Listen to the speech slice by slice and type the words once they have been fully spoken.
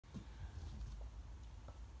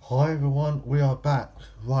Hi everyone, we are back.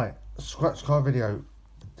 Right, scratch card video.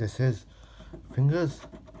 This is fingers.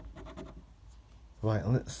 Right,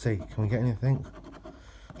 let's see. Can we get anything?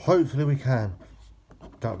 Hopefully we can.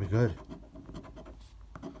 That'll be good.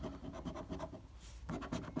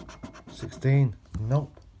 16.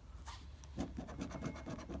 Nope.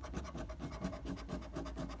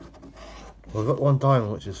 We've got one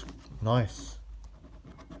diamond, which is nice.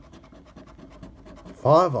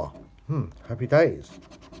 Fiver. Happy days.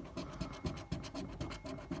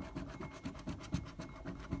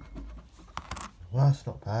 Well, that's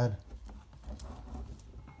not bad.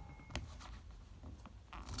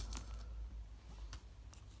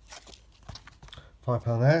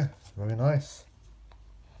 £5 there. Very nice.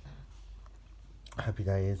 Happy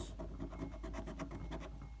days.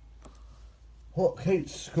 What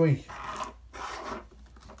keeps squeak?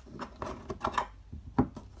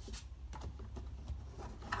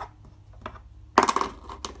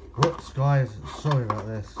 Whoops, guys. Sorry about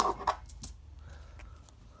this.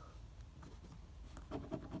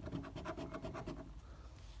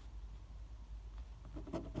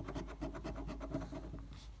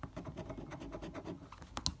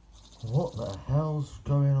 What the hell's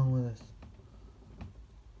going on with this?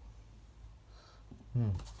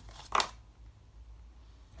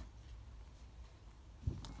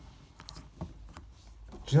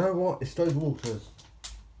 Do you know what? It's those waters.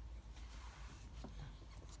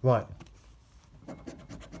 Right.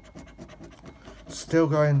 Still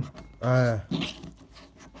going, oh,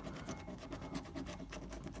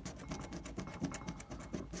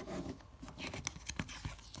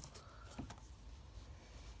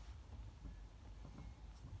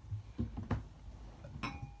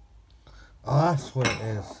 that's what it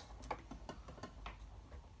is.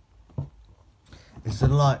 It's the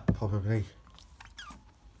light, probably.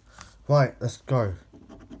 Right, let's go.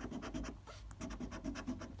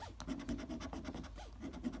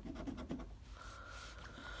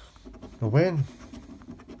 A win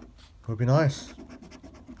would be nice.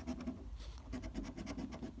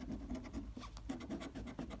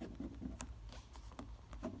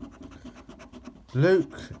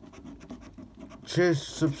 Luke, cheers,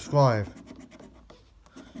 subscribe.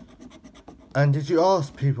 And did you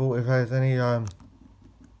ask people if there's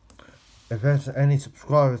any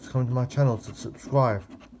subscribers coming to my channel to subscribe?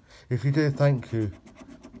 If you did, thank you.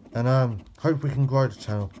 And hope we can grow the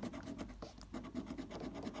channel.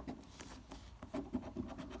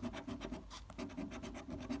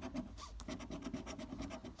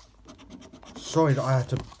 Sorry that I had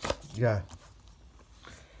to, yeah.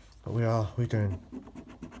 But we're doing.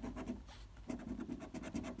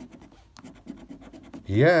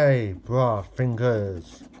 Yay, bruh,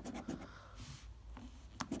 fingers.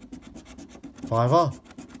 Fiver.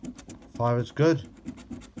 Fiver's good.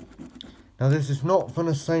 Now this is not from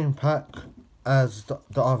the same pack as the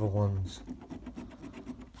other ones.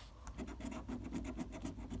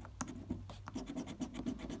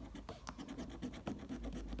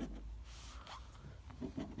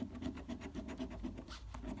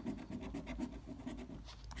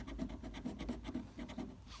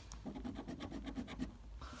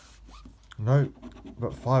 No,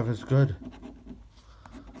 but Fiver's good.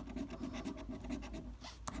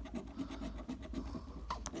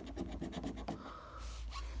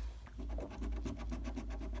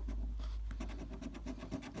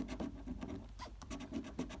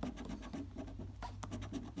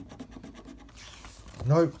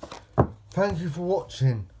 No, thank you for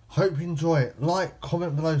watching. Hope you enjoy it. Like,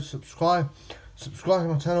 comment below, subscribe. Subscribe to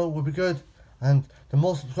my channel will be good. And the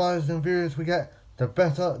more subscribers and viewers we get, the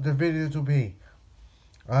better the videos will be.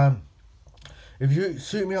 If you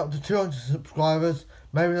shoot me up to 200 subscribers,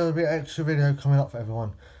 maybe there'll be an extra video coming up for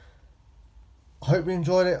everyone. I hope you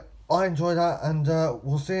enjoyed it. I enjoyed that, and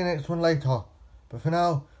we'll see you next one later. But for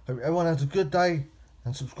now, hope everyone has a good day,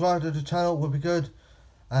 and subscribe to the channel will be good.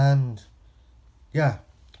 And yeah,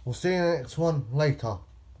 we'll see you in the next one later.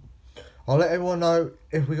 I'll let everyone know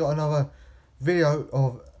if we got another video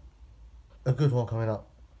of a good one coming up.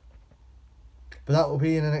 But that will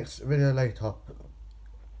be in the next video later.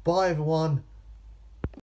 Bye everyone.